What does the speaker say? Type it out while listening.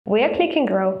We are Click and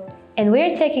Grow, and we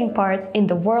are taking part in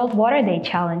the World Water Day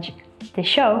Challenge to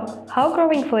show how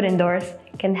growing food indoors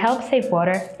can help save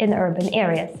water in urban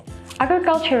areas.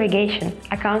 Agriculture irrigation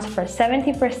accounts for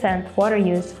 70% water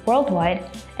use worldwide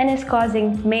and is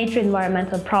causing major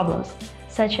environmental problems,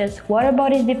 such as water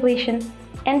bodies depletion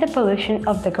and the pollution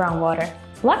of the groundwater.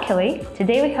 Luckily,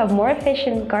 today we have more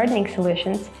efficient gardening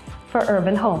solutions for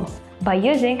urban homes. By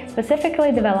using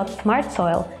specifically developed smart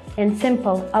soil and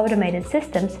simple automated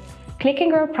systems, Click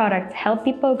and Grow products help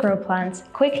people grow plants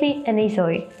quickly and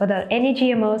easily without any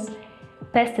GMOs,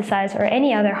 pesticides, or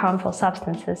any other harmful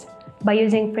substances. By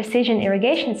using precision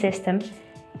irrigation system,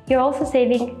 you're also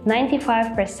saving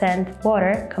 95%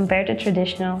 water compared to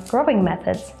traditional growing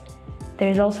methods. There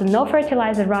is also no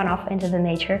fertilizer runoff into the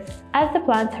nature, as the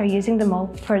plants are using them all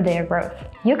for their growth.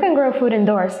 You can grow food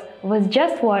indoors with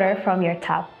just water from your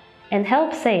tap and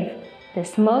help save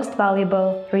this most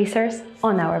valuable resource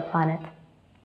on our planet.